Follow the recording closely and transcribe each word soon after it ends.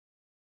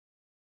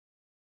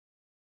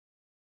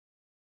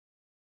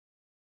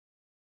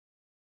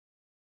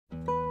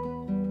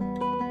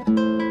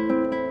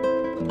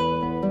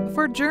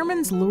For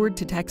Germans lured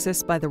to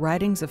Texas by the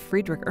writings of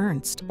Friedrich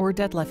Ernst or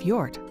Detlef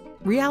Jort,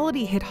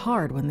 reality hit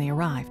hard when they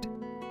arrived.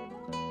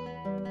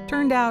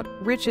 Turned out,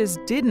 riches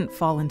didn't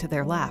fall into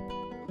their lap.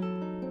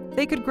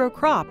 They could grow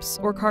crops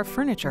or carve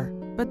furniture,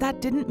 but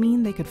that didn't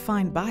mean they could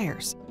find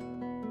buyers.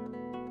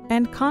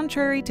 And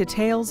contrary to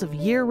tales of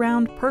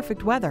year-round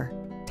perfect weather,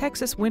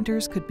 Texas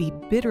winters could be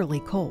bitterly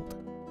cold.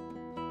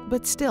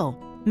 But still,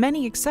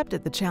 many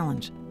accepted the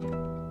challenge.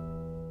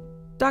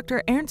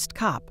 Dr. Ernst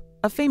Kapp,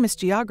 a famous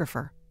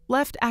geographer,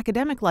 left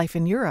academic life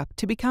in Europe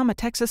to become a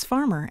Texas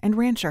farmer and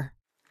rancher.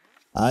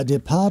 I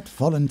depart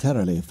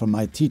voluntarily from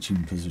my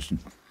teaching position.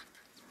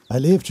 I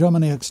leave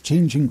Germany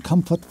exchanging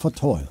comfort for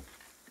toil,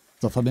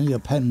 the familiar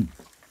pen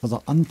for the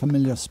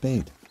unfamiliar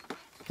spade.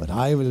 But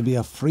I will be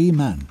a free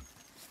man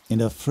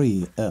in a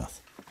free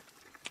earth.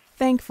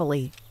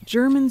 Thankfully,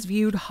 Germans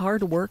viewed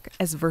hard work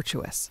as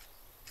virtuous.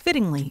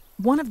 Fittingly,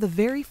 one of the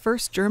very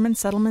first German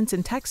settlements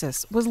in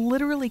Texas was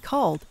literally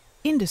called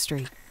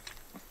industry.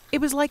 It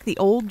was like the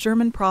old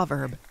German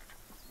proverb,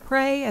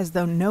 pray as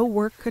though no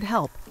work could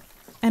help,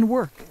 and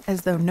work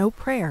as though no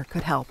prayer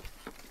could help.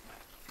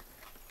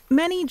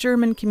 Many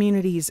German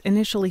communities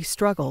initially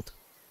struggled,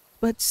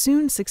 but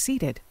soon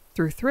succeeded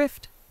through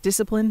thrift,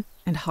 discipline,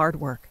 and hard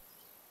work.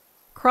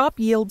 Crop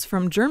yields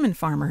from German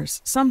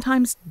farmers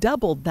sometimes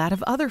doubled that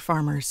of other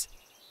farmers.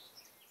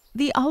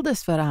 The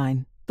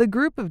Aldesverein, the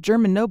group of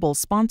German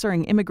nobles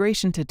sponsoring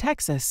immigration to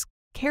Texas,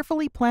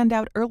 carefully planned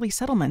out early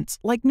settlements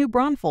like New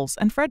Braunfels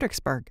and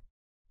Fredericksburg,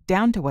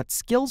 down to what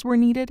skills were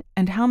needed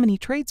and how many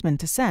tradesmen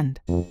to send.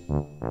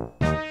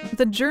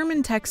 The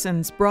German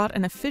Texans brought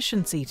an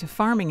efficiency to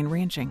farming and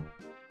ranching,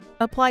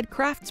 applied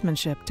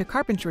craftsmanship to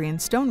carpentry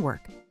and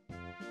stonework.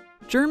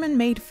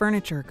 German-made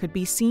furniture could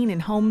be seen in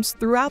homes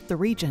throughout the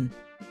region.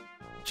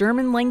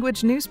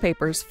 German-language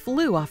newspapers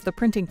flew off the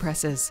printing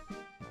presses.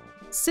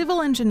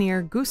 Civil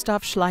engineer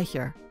Gustav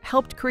Schleicher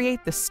helped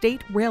create the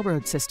state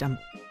railroad system.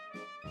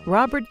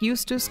 Robert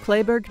Justus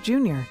Kleberg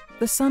Jr.,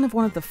 the son of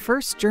one of the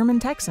first German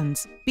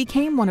Texans,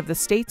 became one of the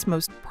state's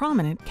most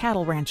prominent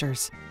cattle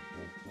ranchers.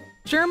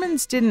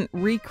 Germans didn't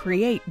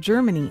recreate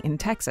Germany in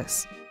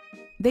Texas.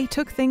 They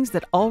took things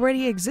that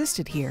already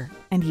existed here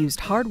and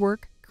used hard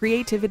work,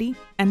 creativity,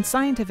 and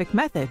scientific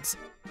methods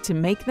to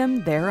make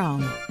them their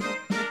own.